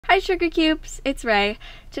Hi Sugar Cubes, it's Ray.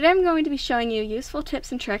 Today I'm going to be showing you useful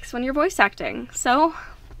tips and tricks when you're voice acting. So,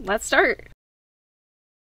 let's start.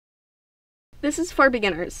 This is for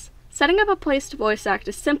beginners. Setting up a place to voice act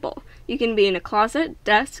is simple. You can be in a closet,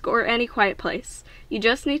 desk, or any quiet place. You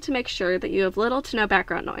just need to make sure that you have little to no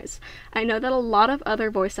background noise. I know that a lot of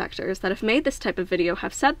other voice actors that have made this type of video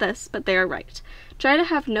have said this, but they are right. Try to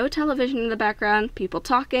have no television in the background, people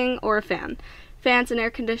talking, or a fan. Fans and air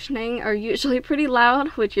conditioning are usually pretty loud,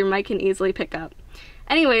 which your mic can easily pick up.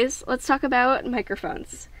 Anyways, let's talk about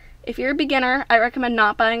microphones. If you're a beginner, I recommend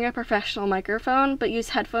not buying a professional microphone, but use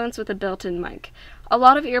headphones with a built-in mic. A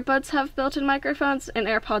lot of earbuds have built-in microphones, and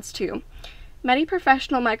AirPods too. Many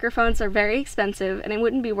professional microphones are very expensive, and it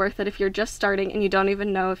wouldn't be worth it if you're just starting and you don't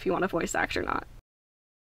even know if you want to voice act or not.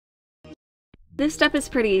 This step is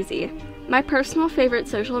pretty easy. My personal favorite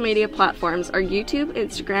social media platforms are YouTube,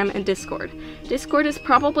 Instagram, and Discord. Discord is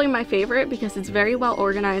probably my favorite because it's very well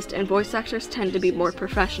organized and voice actors tend to be more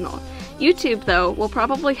professional. YouTube, though, will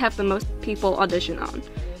probably have the most people audition on.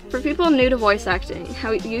 For people new to voice acting,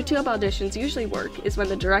 how YouTube auditions usually work is when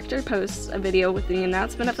the director posts a video with the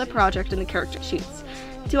announcement of the project and the character sheets.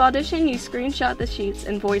 To audition, you screenshot the sheets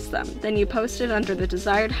and voice them, then you post it under the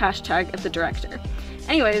desired hashtag of the director.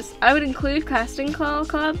 Anyways, I would include Casting Call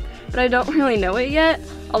Club, but I don't really know it yet.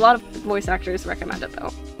 A lot of voice actors recommend it though.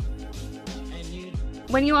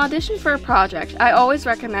 When you audition for a project, I always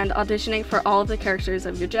recommend auditioning for all of the characters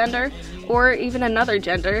of your gender, or even another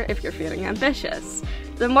gender if you're feeling ambitious.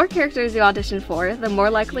 The more characters you audition for, the more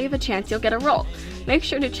likely of a chance you'll get a role. Make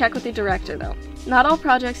sure to check with the director though. Not all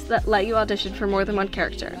projects that let you audition for more than one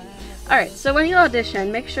character. Alright, so when you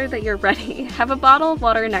audition, make sure that you're ready. Have a bottle of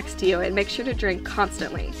water next to you and make sure to drink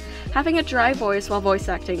constantly. Having a dry voice while voice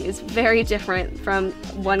acting is very different from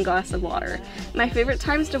one glass of water. My favorite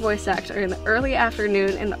times to voice act are in the early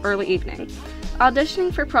afternoon and the early evening.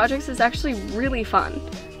 Auditioning for projects is actually really fun.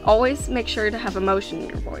 Always make sure to have emotion in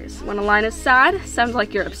your voice. When a line is sad, sound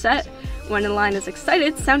like you're upset. When a line is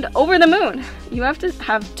excited, sound over the moon. You have to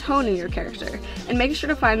have tone in your character, and make sure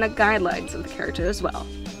to find the guidelines of the character as well.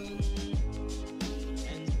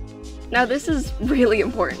 Now this is really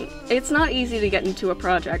important. It's not easy to get into a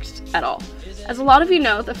project at all. As a lot of you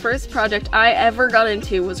know, the first project I ever got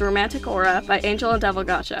into was Romantic Aura by Angel and Devil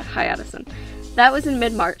Gacha. Hi Addison. That was in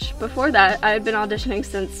mid-March. Before that, I had been auditioning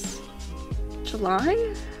since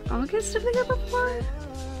July? August of the year before?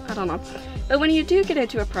 I don't know. But when you do get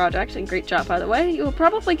into a project, and great job by the way, you will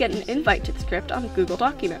probably get an invite to the script on Google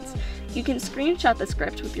Documents. You can screenshot the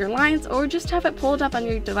script with your lines or just have it pulled up on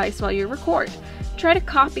your device while you record. Try to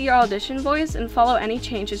copy your audition voice and follow any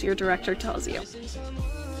changes your director tells you.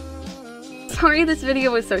 Sorry this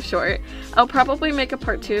video was so short. I'll probably make a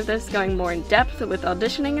part 2 of this going more in depth with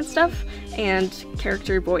auditioning and stuff, and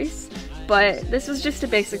character voice, but this was just a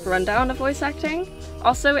basic rundown of voice acting.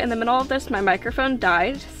 Also, in the middle of this, my microphone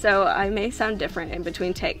died, so I may sound different in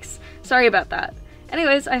between takes. Sorry about that.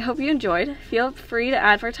 Anyways, I hope you enjoyed. Feel free to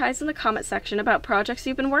advertise in the comment section about projects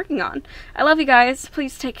you've been working on. I love you guys.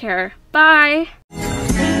 Please take care. Bye!